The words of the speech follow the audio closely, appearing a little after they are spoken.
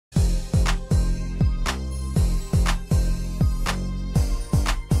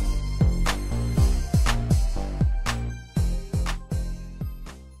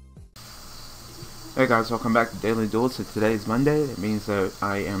Hey guys, welcome back to Daily Duels. So today is Monday. It means that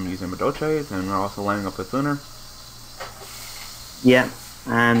I am using Madolche, and we're also lining up with Lunar. Yeah,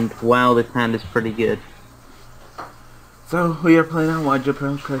 and wow, this hand is pretty good. So we are playing on Wajra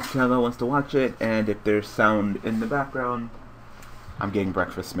Pro because Kayla wants to watch it, and if there's sound in the background, I'm getting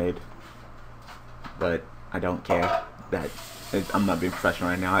breakfast made. But I don't care. I'm not being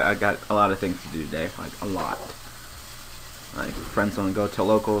professional right now. I got a lot of things to do today, like a lot. Like friends want to go to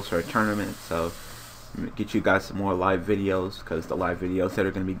locals for a tournament, so get you guys some more live videos, because the live videos that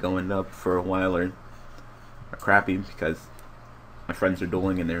are going to be going up for a while are crappy because my friends are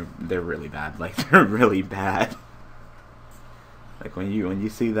dueling and they're really bad. Like they're really bad. Like when you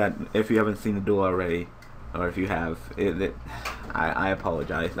see that, if you haven't seen the duel already, or if you have, I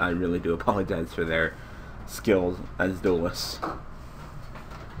apologize. I really do apologize for their skills as duelists.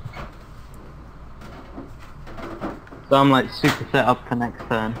 So I'm like super set up for next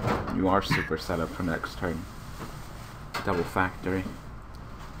turn. You are super set up for next turn. Double factory.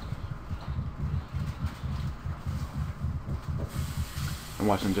 I'm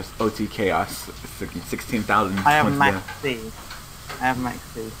watching just OT chaos. 16,000. I have max C. I have max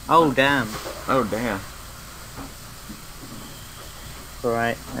C. Oh damn. Oh damn.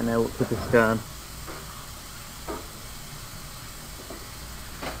 Alright, I know what with this gun.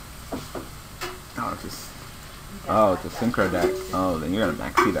 Oh, it's a synchro deck. Oh, then you're gonna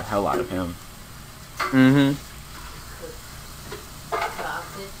max C the hell out of him. Mm-hmm.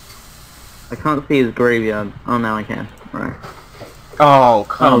 I can't see his graveyard. Oh, now I can. Right. Oh,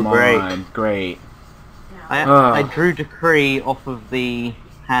 come great. on. Great. I drew Decree off of the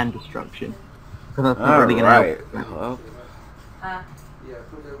hand destruction. Because that's not really gonna help. Well.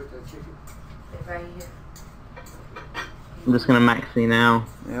 I'm just gonna max C now.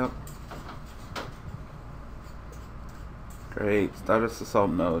 Yep. Great. Status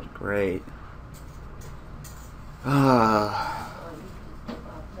assault mode. Great.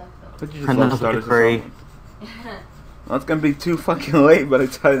 Could you just let status assault mode? Well, it's gonna be too fucking late by the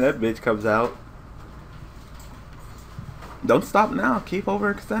time that bitch comes out. Don't stop now. Keep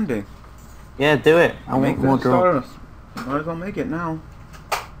overextending. Yeah, do it. I want more draw. Might as well make it now.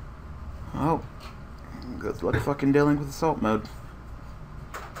 Oh. Good luck fucking dealing with assault mode.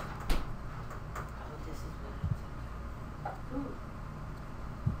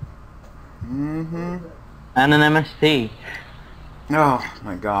 And an MSP. Oh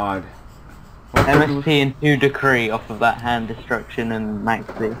my god. MSP and 2 Decree off of that hand destruction and max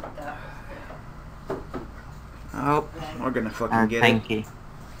C. Oh, we're gonna fucking And get tanky.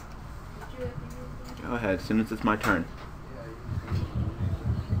 it. Go ahead, as soon as it's my turn.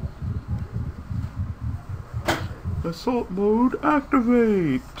 Assault mode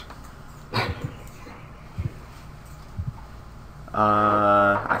activate!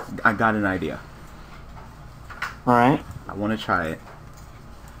 I got an idea. Alright. I wanna try it.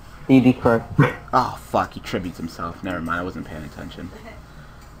 DD Crow. Oh fuck, he tributes himself. Never mind, I wasn't paying attention.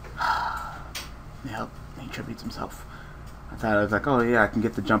 Yep, he tributes himself. I was like, oh yeah, I can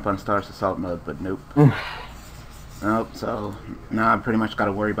get the jump on Stars Assault mode, but nope. Nope, so now I pretty much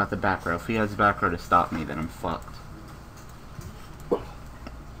gotta worry about the back row. If he has back row to stop me, then I'm fucked.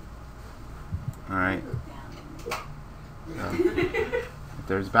 Alright. So, if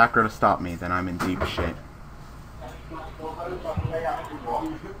there's back row to stop me, then I'm in deep shit.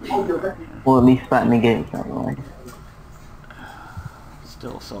 Or at least that negates that way.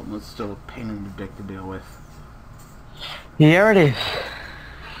 Still assault mode's still a pain in the dick to deal with. Here it is.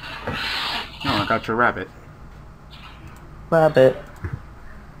 Oh, I got your rabbit. Rabbit.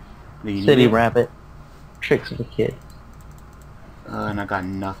 City it? rabbit. Tricks of the kid. And I got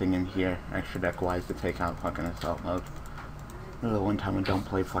nothing in here, extra deck wise, to take out fucking assault mode. The one time I don't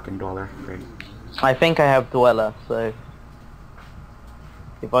play fucking Dweller. Great. I think I have Dweller, so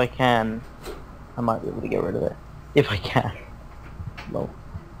if I can, I might be able to get rid of it. If I can. Lol.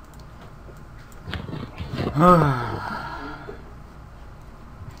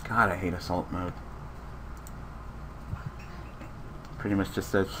 God, I hate assault mode. Pretty much just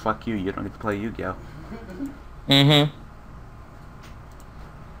says, fuck you, you don't get to play Yu-Gi-Oh! Mm-hmm.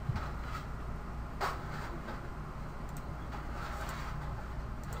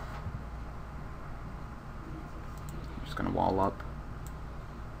 Just gonna wall up.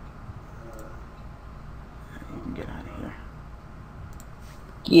 You can get out of here.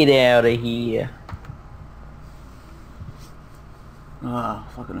 Get out of here. Ah,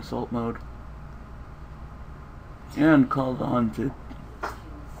 fucking assault mode. And called on to.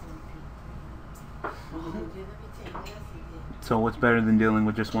 So what's better than dealing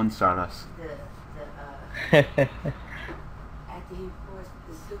with just one Stardust? After he forced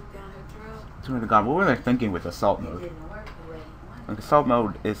the soup down her throat. Swear to God, what were they thinking with assault mode? Like, assault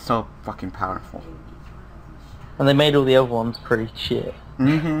mode is so fucking powerful. And they made all the other ones pretty shit.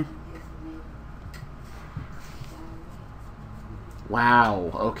 Mm-hmm.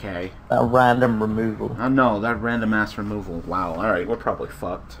 Wow, okay. That random removal. I know, that random ass removal. Wow, alright, we're probably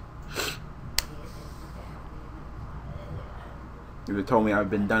fucked. If you told me I've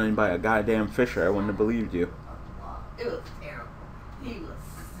been done in by a goddamn fisher, I wouldn't have believed you. It was terrible. He was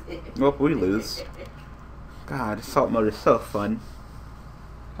sick. Well, we lose. God, assault mode is so fun.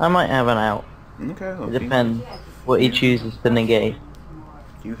 I might have an out. Okay, well, It depends what he chooses to negate.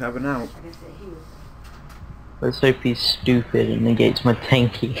 you have an out. Let's hope he's stupid and negates my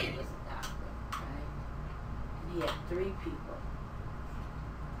tanky. He had 3 people.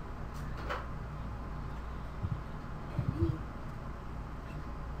 And he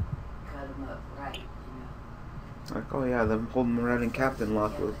cut him up right, you know. Like, oh yeah, them holding the red and captain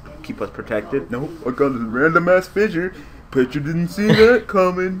lock will keep us protected. Nope, I got a random ass fissure. Bet you didn't see that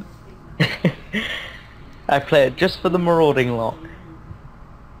coming. I play it just for the marauding lock.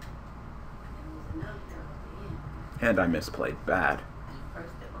 And I misplayed bad.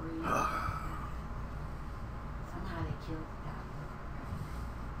 First that Marie, somehow they killed the doctor.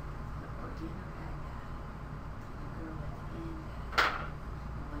 The Ordino guy died. The girl at the end died.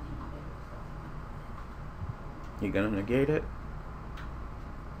 The one in the middle was the one. You gonna negate it?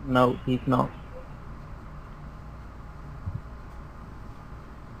 No, he's not.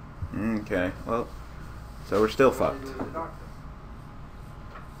 Okay, well, so we're still fucked.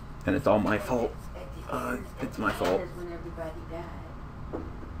 And it's all my fault. It's my fault. When everybody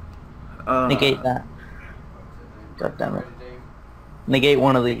died. Negate that. God damn it. Negate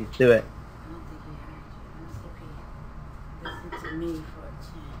one of these, do it. I don't think he heard you. I'm sick of you. Listen to me for a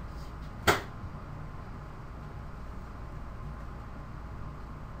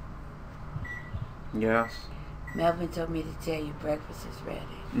change. Yes. Melvin told me to tell you breakfast is ready.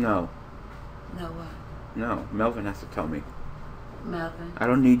 No. No what? No. Melvin has to tell me. Melvin? I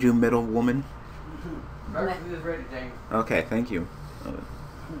don't need you, middle woman. Breakfast is ready, James. Okay, thank you. Your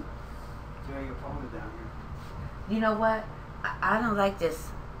phone is down here. You know what? I don't like this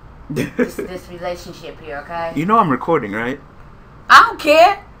this relationship here, okay? You know I'm recording, right? I don't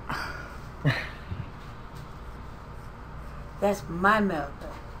care. That's my Melvin.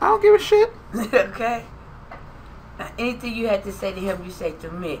 I don't give a shit. Okay? Now, anything you had to say to him, you say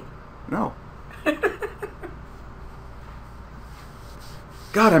to me. No.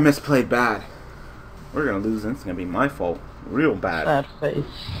 God, I misplayed bad. We're gonna lose and it's gonna be my fault. Real bad. Sad face.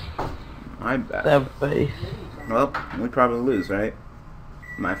 My bad. Sad face. Well, we probably lose, right?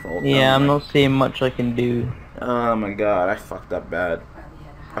 My fault. Yeah, I'm my- not seeing much I can do. Oh my god, I fucked up bad.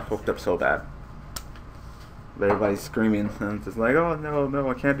 I fucked up so bad. Everybody's screaming and it's just like, oh no,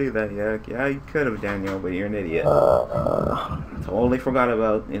 I can't do that. Yeah, you could have, Daniel, but you're an idiot. Totally forgot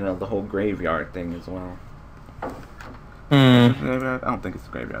about, you know, the whole graveyard thing as well. I don't think it's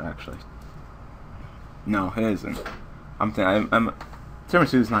a graveyard, actually. No, it isn't. I'm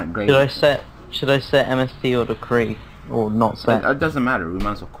Tiramisu's not great. Should I set MST or decree? Or not set? It doesn't matter, we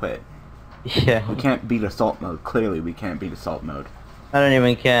might as well quit. Yeah. We can't beat assault mode. Clearly we can't beat assault mode. I don't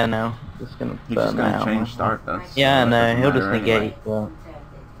even care now. Just gonna He's burn just gonna out. change start us. Yeah, no, he'll just Anyway. negate. But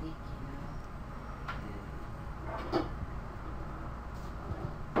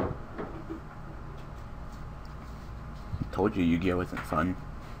Told you Yu-Gi-Oh isn't fun.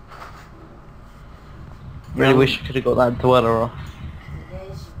 really wish I could have got that dweller off.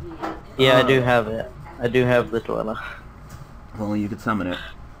 Yeah, I do have it. I do have the dweller. Well, you could summon it.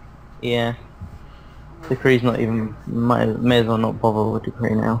 Yeah. Decree's not even. May as well not bother with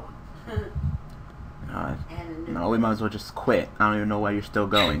decree now. No, we might as well just quit. I don't even know why you're still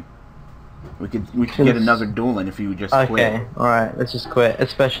going. We could get another dueling if you just quit. Okay, alright, let's just quit.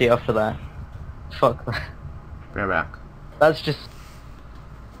 Especially after that. Fuck that. Right back. That's just.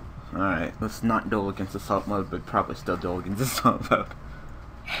 Alright, let's not duel against assault mode, but probably still duel against assault mode.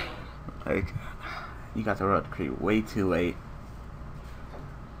 Like, you got the road decree way too late.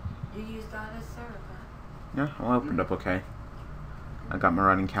 You used all this syrup, huh? Yeah, well, I opened up okay. I got my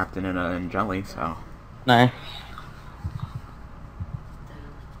running captain in jelly, so. No.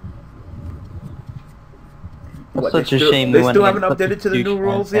 What, Such they a still, shame They we went still haven't against such a updated to the new douchebag.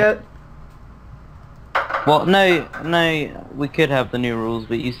 rules yet? Well, no, we could have the new rules,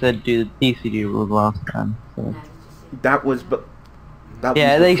 but you said do the TCG rules last time. So. That was,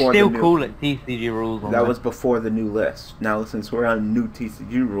 Yeah, they before still the new, call it TCG rules. On That was before the new list. Now, since we're on new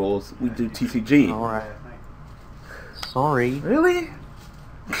TCG rules, we do TCG. Alright. Sorry. Really?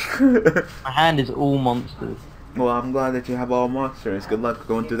 My hand is all monsters. Well, I'm glad that you have all monsters. Good luck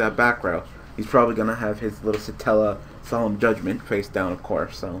going through that back row. he's probably gonna have his little Satella Solemn Judgment face down, of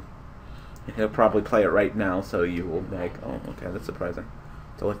course. So he'll probably play it right now. So you will be like, oh, okay, that's surprising.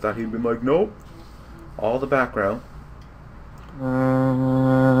 So I thought he'd be like, nope, all the back row.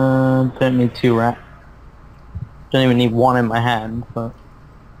 Don't need 2 rat. Don't even need 1 in my hand, but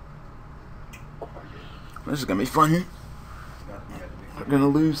This is gonna be fun. We're gonna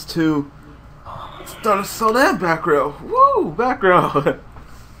lose 2. Start to sell that back row. Woo, back row.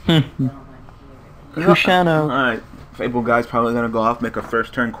 Kushano. Alright, Fable Guy's probably gonna go off, make a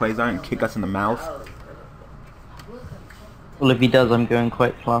first turn Quasar, and kick us in the mouth. Well, if he does, I'm going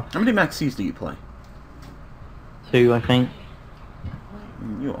quite fast. How many Max C's do you play? 2, I think.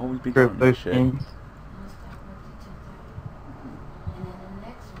 You always be For doing this both shit. games.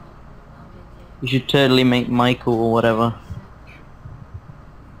 You should totally make Michael or whatever.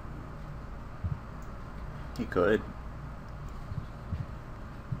 He could.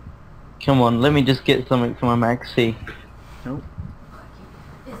 Come on, let me just get something for my Maxi. Nope.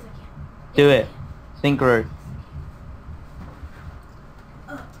 Do it. Synchro.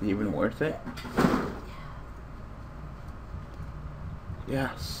 Even worth it?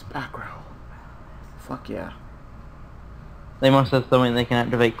 Yes, back row. Fuck yeah. They must have something they can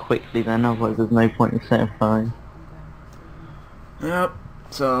activate quickly then, otherwise there's no point in setting fire. Yep,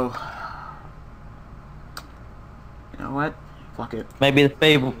 so... You know what? Fuck it. Maybe the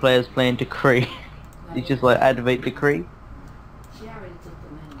Fable player's playing Decree. He's just like, activate Decree. She already took the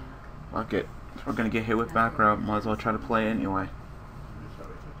money out. Fuck it. If we're gonna get hit with back row, might as well try to play anyway.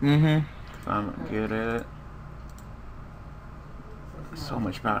 Mm-hmm. If I'm good at it. So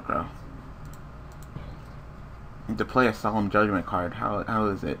much back row. To play a Solemn Judgment card, how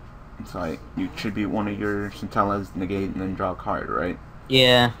is it? It's like, you tribute one of your Centellas, negate, and then draw a card, right?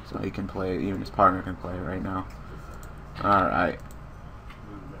 Yeah. So he can play it, even his partner can play it right now. Alright.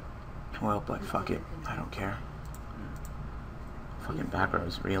 Well, but fuck it. I don't care. Fucking back row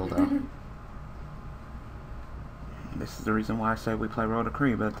is real, though. This is the reason why I say we play Royal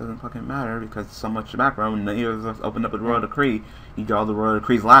Decree, but it doesn't fucking matter because so much back row, and then you just open up a Royal Decree, you draw the Royal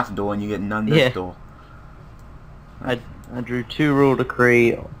Decree's last duel, and you get none this duel. I drew 2 Rule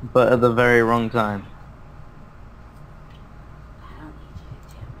Decree, but at the very wrong time. I don't need you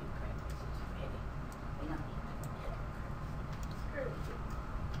to tell me breakfast is ready. We don't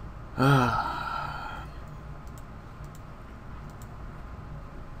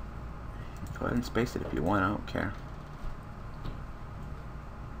need Go ahead and space it if you want, I don't care.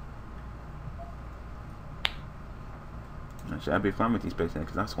 Actually, I'd be fine with you spacing it,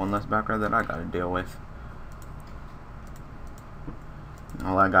 because that's one less back row that I gotta deal with.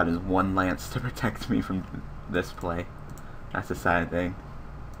 All I got is 1 lance to protect me from this play. That's the sad thing.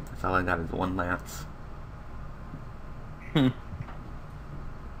 That's all I got is 1 lance.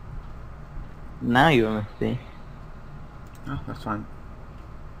 Now you must see. Oh, that's fine.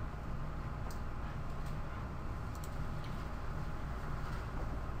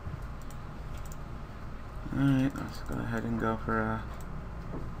 Alright, let's go ahead and go for a...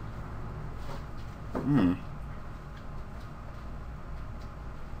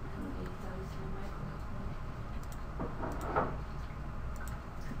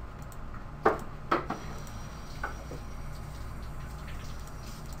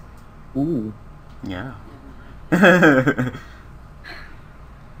 Ooh. Yeah. I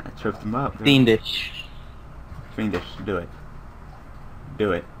choked him up. Dude. Fiendish. Fiendish, do it.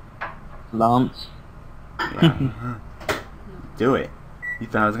 Do it. Lance. Yeah. Do it. You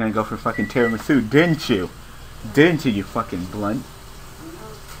thought I was gonna go for fucking tiramisu, didn't you? Didn't you, you fucking blunt?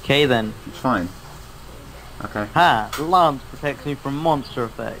 Okay then. It's fine. Okay. Ha! Lance protects me from monster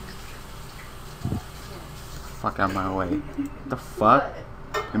effects. Fuck out of my way. What the fuck?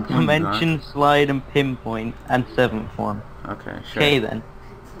 Dimension, slide, and pinpoint, and 7th one. Okay, sure. Okay then.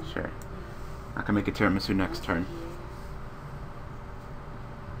 Sure. I can make a tiramisu next turn.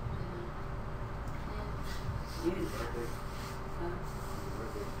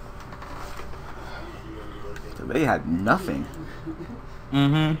 So they had nothing.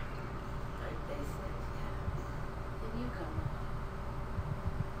 Mm-hmm.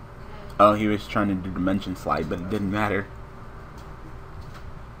 Oh, he was trying to do dimension slide, but it didn't matter.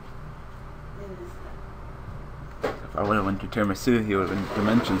 If I would have went to tiramisu, he would have been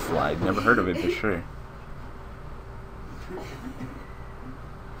dimension slide. Never heard of it for sure.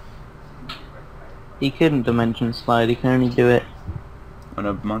 He couldn't dimension slide, he can only do it. When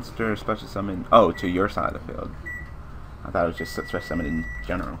a monster special summon... Oh, to your side of the field. I thought it was just special summon in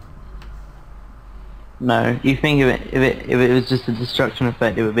general. No, you think if it was just a destruction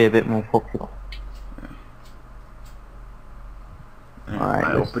effect, it would be a bit more popular. Yeah. Alright,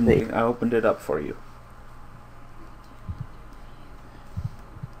 I let's see. opened it up for you.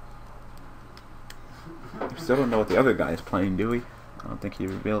 We still don't know what the other guy is playing, do we? I don't think he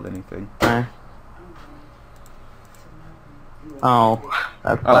revealed anything. No. Oh,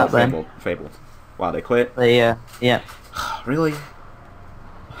 that's Oh, that then. Fabled. Wow, they quit? Yeah. Really?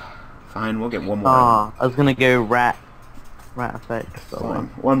 Fine, we'll get one more. Ah, I was gonna go rat effect. Fine.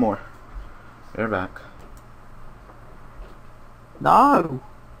 One more. They're back. No!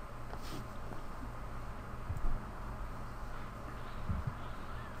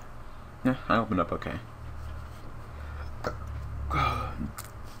 Yeah, I opened up okay.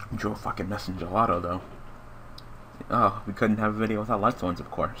 Joe fucking messing gelato though. Oh, we couldn't have a video without lights on, of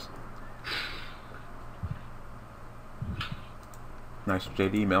course. Nice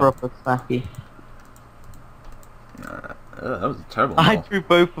JD mail. Proper sacky. That was a terrible I mail. drew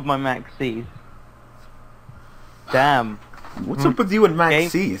both of my Maxis. Damn. What's up with you and Max Game-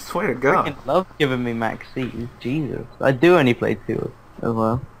 C? Swear to God. Freaking love giving me Maxis. Jesus. I do only play 2 as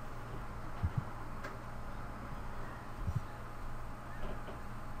well.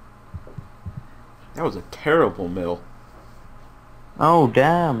 That was a terrible mill. Oh,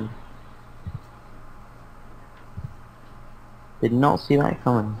 damn. Did not see that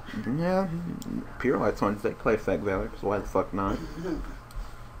coming. Yeah, Pure Lights ones, they play Fake Valor, so why the fuck not?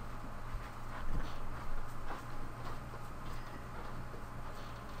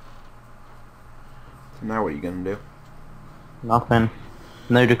 So now what are you gonna do? Nothing.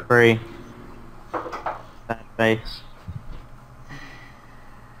 No decree. Bad face.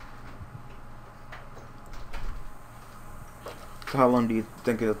 So how long do you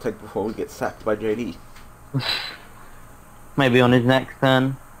think it'll take before we get sacked by JD? Maybe on his next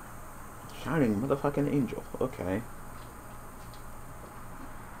turn. Shining motherfucking angel. Okay.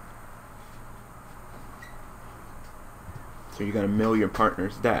 So you're gonna mill your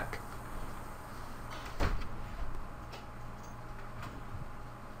partner's deck.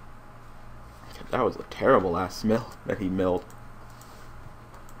 That was a terrible ass mill that he milled.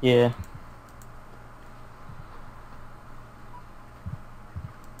 Yeah.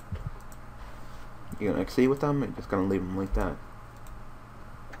 You gonna XC with them, or you just gonna leave them like that?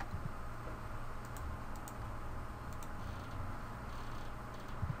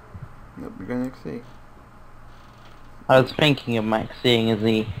 Nope, you're gonna XC. I was thinking of Maxing as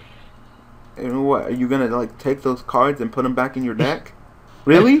he... And what, are you gonna like take those cards and put them back in your deck?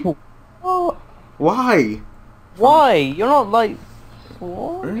 Really? What? Why? Why? You're not like...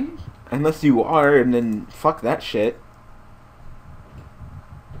 What? Unless you are, and then fuck that shit.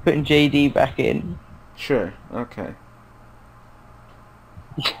 Putting JD back in. Sure, okay.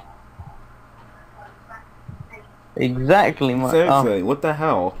 Exactly my... Seriously, what the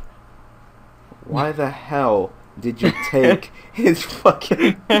hell? Why the hell did you take his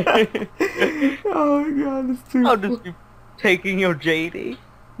fucking... Oh my god, it's too... I'll just be taking your JD.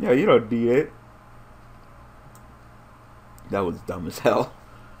 Yeah, you don't need it. That was dumb as hell.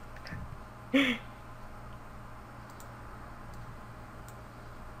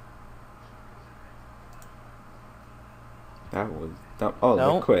 That was dumb. Oh,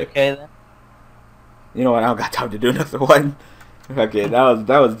 No? they're quick. Okay then. You know what? I don't got time to do another one. Okay, that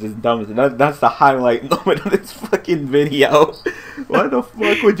was just dumb. That's the highlight moment of this fucking video. Why the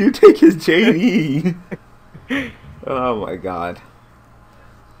fuck would you take his JD? Oh my god.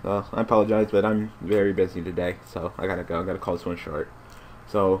 Well, I apologize, but I'm very busy today, so I gotta go. I gotta call this one short.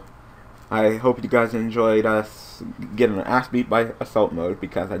 So, I hope you guys enjoyed us getting an ass beat by Assault Mode,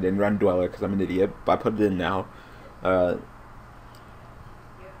 because I didn't run Dweller because I'm an idiot, but I put it in now.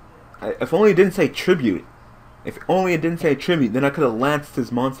 If only it didn't say Tribute. If only it didn't say Tribute, then I could have lanced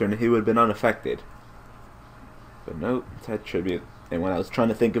his monster and he would have been unaffected. But nope, it said Tribute. And when I was trying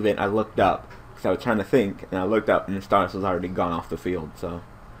to think of it, I looked up. Because I was trying to think, and I looked up, and the Stars was already gone off the field, so...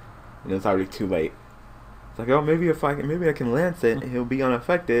 And it was already too late. It's like, oh, maybe I can lance it, and he'll be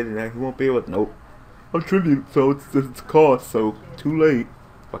unaffected, and he won't be able to... Nope. I'm Tribute, so it's cost, so too late.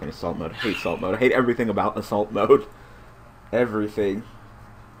 Fucking Assault Mode. I hate Assault Mode. I hate everything about Assault Mode. Everything.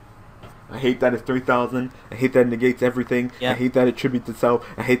 I hate that it's 3,000. I hate that it negates everything. Yeah. I hate that it tributes itself.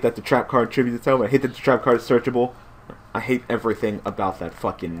 I hate that the trap card tributes itself. I hate that the trap card is searchable. I hate everything about that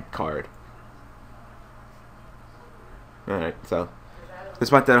fucking card. Alright, so...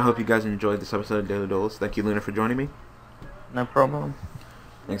 Despite that, I hope you guys enjoyed this episode of Daily Duels. Thank you, Luna, for joining me. No problem.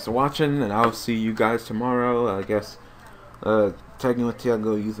 Thanks for watching, and I'll see you guys tomorrow. I guess, tagging with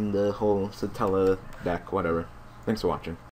Tiago using the whole Satella deck, whatever. Thanks for watching.